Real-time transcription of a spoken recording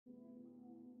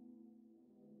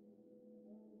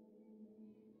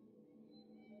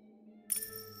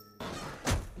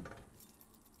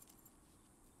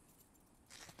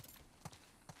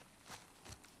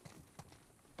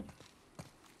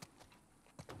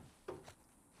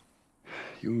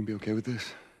You gonna be okay with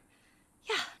this?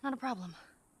 Yeah, not a problem.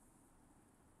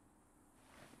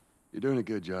 You're doing a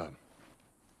good job.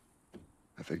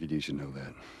 I figured you should know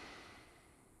that.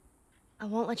 I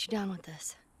won't let you down with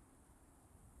this.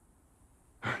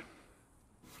 All right.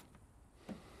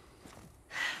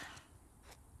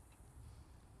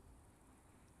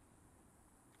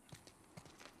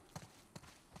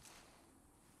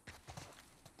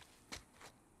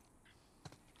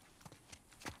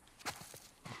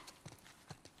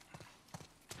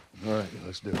 All right,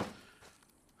 let's do it.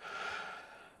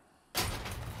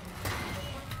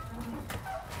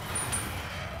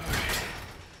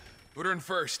 Put her in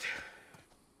first.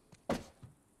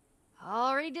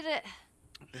 Already did it.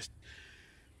 Just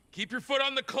keep your foot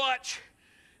on the clutch,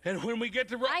 and when we get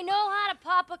to I know how to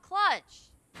pop a clutch.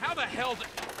 how the hell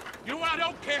you know what? I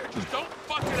don't care. Just don't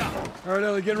fuck it up. All right,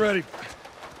 Ellie, get ready.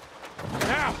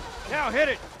 Now, hit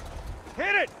it!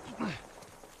 Hit it!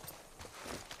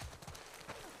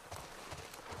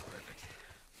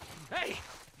 Hey,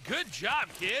 good job,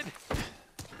 kid.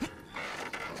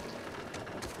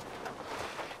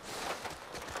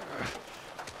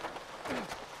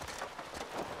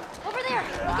 Over there!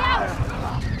 Look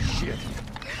out! Shit.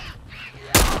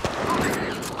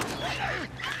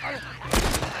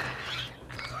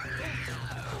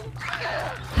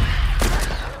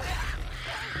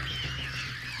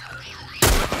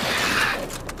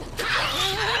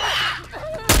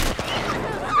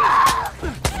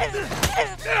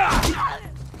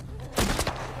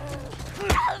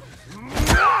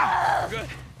 Good.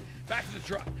 Back to the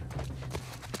truck.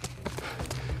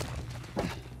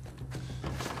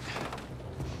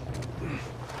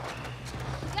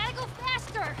 Gotta go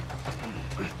faster!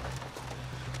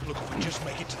 Look, if we just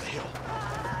make it to the hill.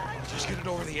 Just get it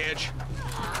over the edge.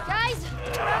 Guys,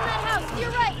 around that house, to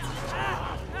your right!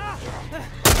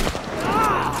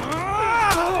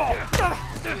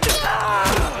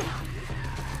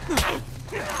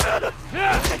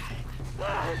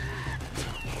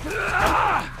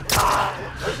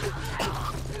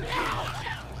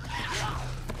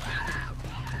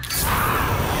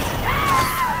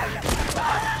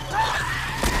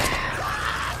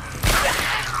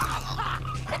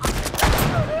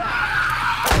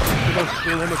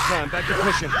 Still one more time. Back to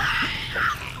pushing.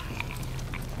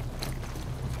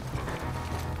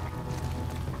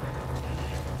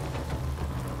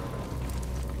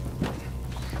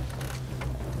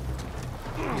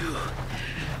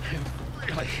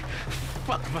 Really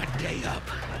fucked my day up.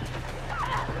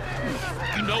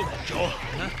 You know, Joel,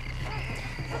 huh?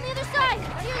 On the other side!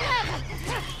 To your left!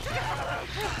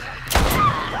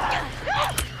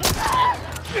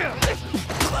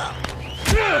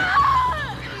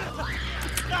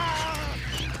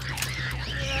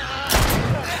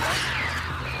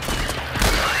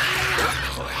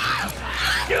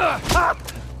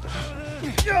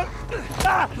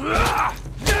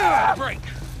 Break.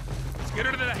 Let's get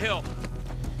her to the hill.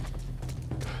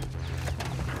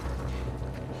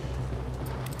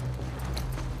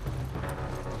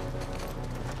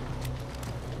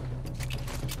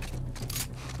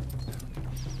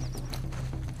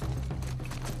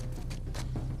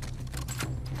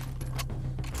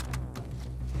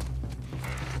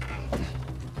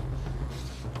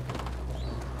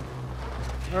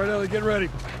 All right, Ellie, get ready.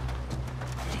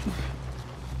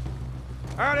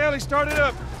 All right, Ellie, start it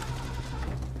up.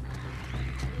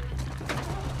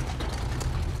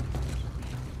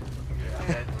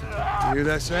 You hear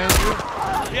that sound?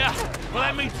 Yeah, well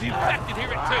that means the infected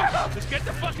hear it too. Let's get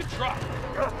the fucking truck.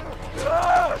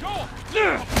 Joel!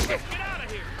 Get out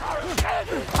of here!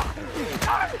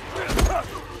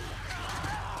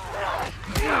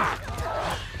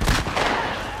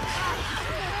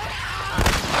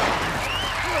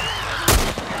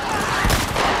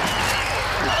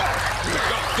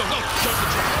 Go, go, shut the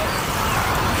truck.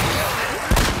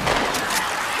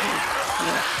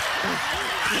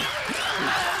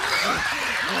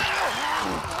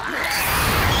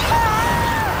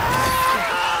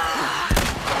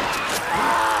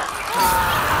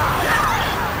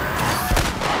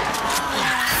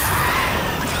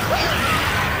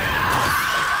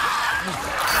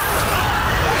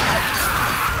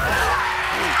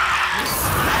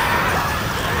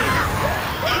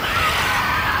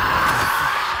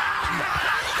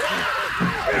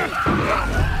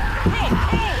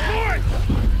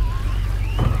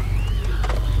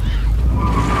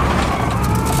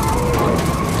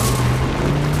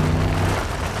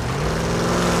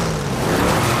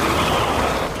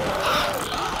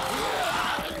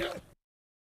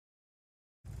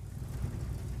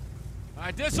 All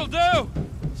right, this'll do.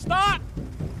 Stop.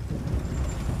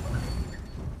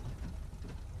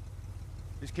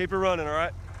 Just keep her running, all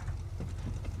right?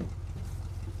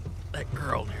 That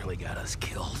girl nearly got us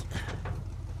killed.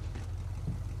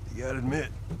 You gotta admit,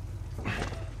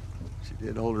 she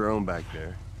did hold her own back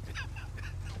there.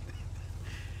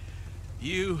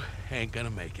 You ain't gonna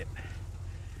make it.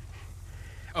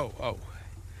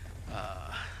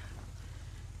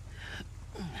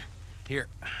 Here.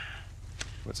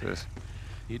 What's this?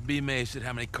 You'd be amazed at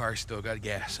how many cars still got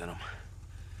gas in them.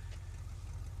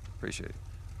 Appreciate it.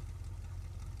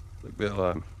 Look,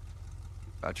 Bill,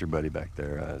 about your buddy back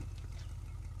there,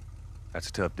 that's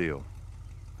a tough deal.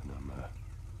 And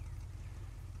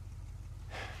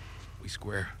We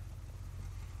square.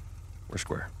 we're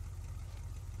square.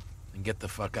 And get the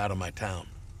fuck out of my town.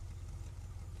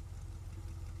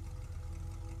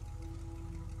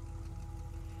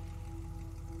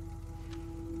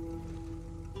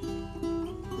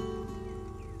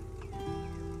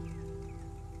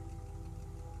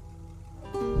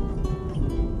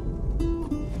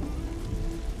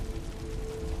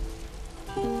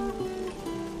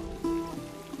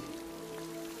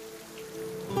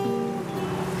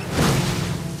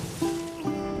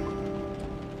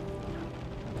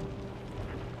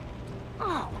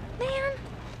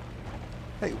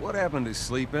 Hey, what happened to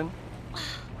sleeping?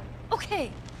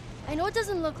 Okay, I know it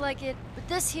doesn't look like it, but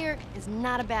this here is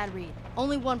not a bad read.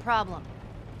 Only one problem.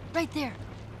 Right there.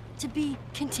 To be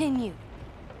continued.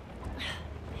 I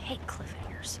hate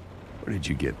cliffhangers. Where did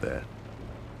you get that?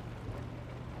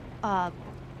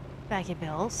 Back at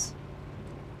Bill's.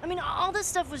 I mean, all this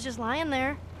stuff was just lying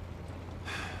there.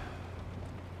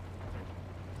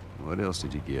 What else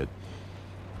did you get?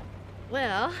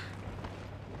 Well...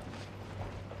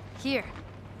 Here.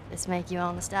 This make you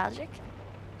all nostalgic?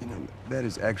 You know, that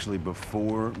is actually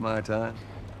before my time.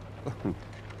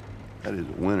 That is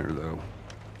winter, though.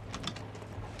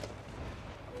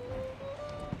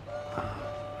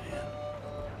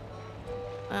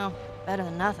 Well, better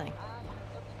than nothing.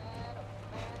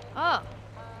 Oh.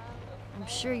 I'm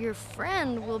sure your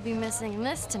friend will be missing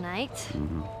this tonight.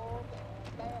 Mm-hmm.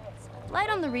 It's light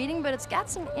on the reading, but it's got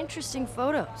some interesting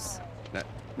photos. Now,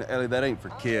 Ellie, that ain't for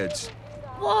kids.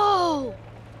 Whoa!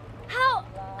 How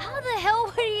the hell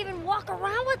would he even walk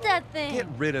around with that thing? Get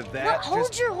rid of that. Look,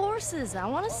 hold your horses. I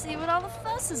want to see what all the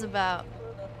fuss is about.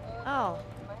 Oh.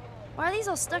 Why are these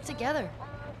all stuck together?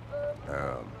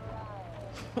 I'm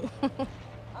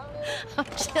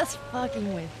just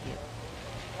fucking with you.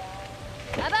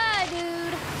 Bye-bye,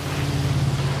 dude.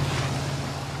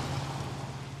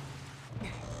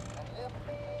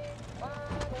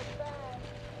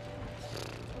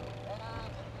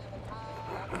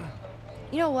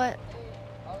 You know what?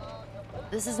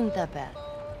 This isn't that bad.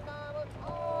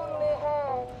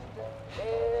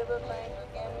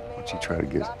 Why don't you try to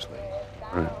get some sleep?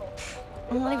 All right.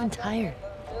 I'm not even tired.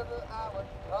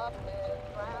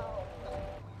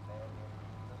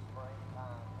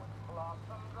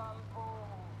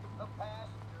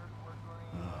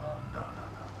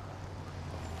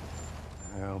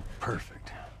 Well,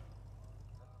 perfect.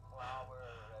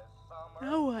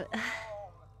 Now what?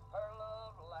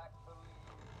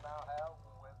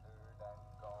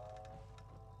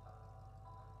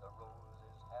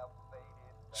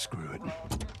 Screw it.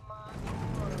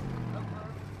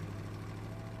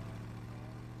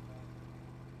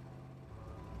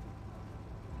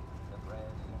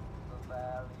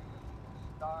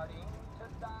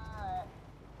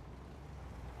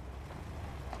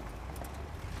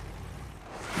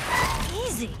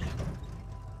 Easy.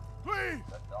 Please!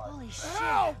 Holy shit.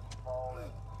 Help!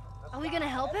 Are we gonna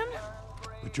help him?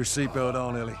 Put your seatbelt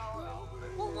on, Ellie.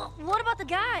 Well, what about the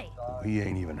guy? He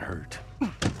ain't even hurt.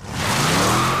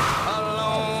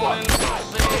 Alone and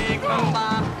say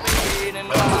goodbye, bleeding